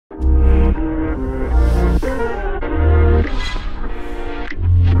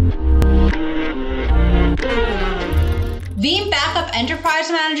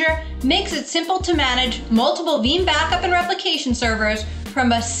Enterprise Manager makes it simple to manage multiple Veeam backup and replication servers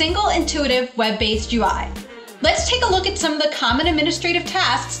from a single intuitive web-based UI. Let's take a look at some of the common administrative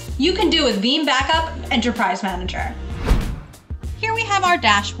tasks you can do with Veeam Backup Enterprise Manager. Here we have our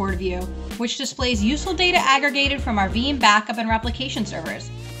dashboard view, which displays useful data aggregated from our Veeam backup and replication servers.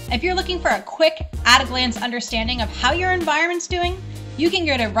 If you're looking for a quick, at-a-glance understanding of how your environment's doing, you can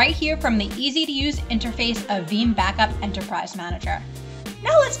get it right here from the easy-to-use interface of Veeam Backup Enterprise Manager.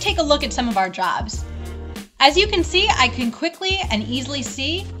 Now let's take a look at some of our jobs. As you can see, I can quickly and easily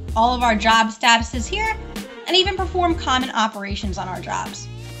see all of our job statuses here and even perform common operations on our jobs.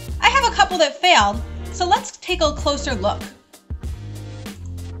 I have a couple that failed, so let's take a closer look.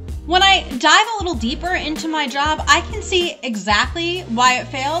 When I dive a little deeper into my job, I can see exactly why it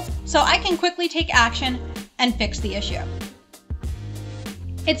failed, so I can quickly take action and fix the issue.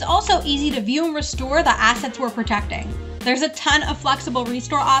 It's also easy to view and restore the assets we're protecting. There's a ton of flexible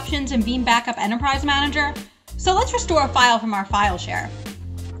restore options in Veeam Backup Enterprise Manager, so let's restore a file from our file share.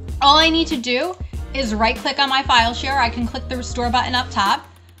 All I need to do is right-click on my file share. I can click the restore button up top,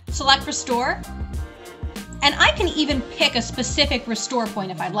 select restore, and I can even pick a specific restore point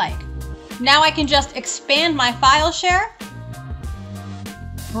if I'd like. Now I can just expand my file share,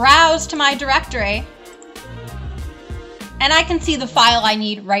 browse to my directory, and I can see the file I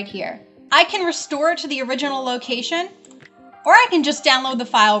need right here. I can restore it to the original location, or I can just download the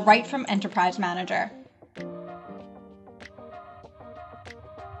file right from Enterprise Manager.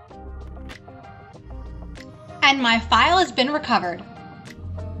 And my file has been recovered.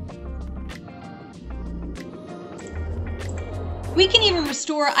 We can even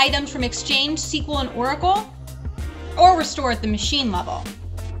restore items from Exchange, SQL, and Oracle, or restore at the machine level.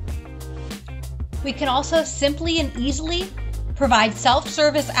 We can also simply and easily provide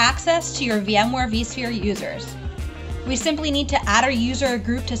self-service access to your VMware vSphere users. We simply need to add our user or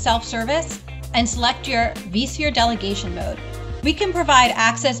group to self-service and select your vSphere delegation mode. We can provide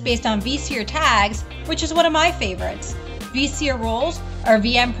access based on vSphere tags, which is one of my favorites, vSphere roles, or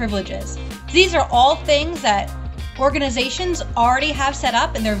VM privileges. These are all things that organizations already have set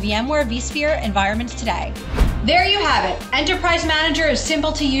up in their VMware vSphere environments today. There you have it. Enterprise Manager is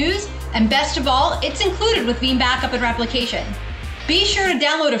simple to use, and best of all, it's included with Veeam Backup and Replication. Be sure to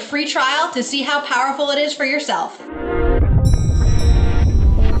download a free trial to see how powerful it is for yourself.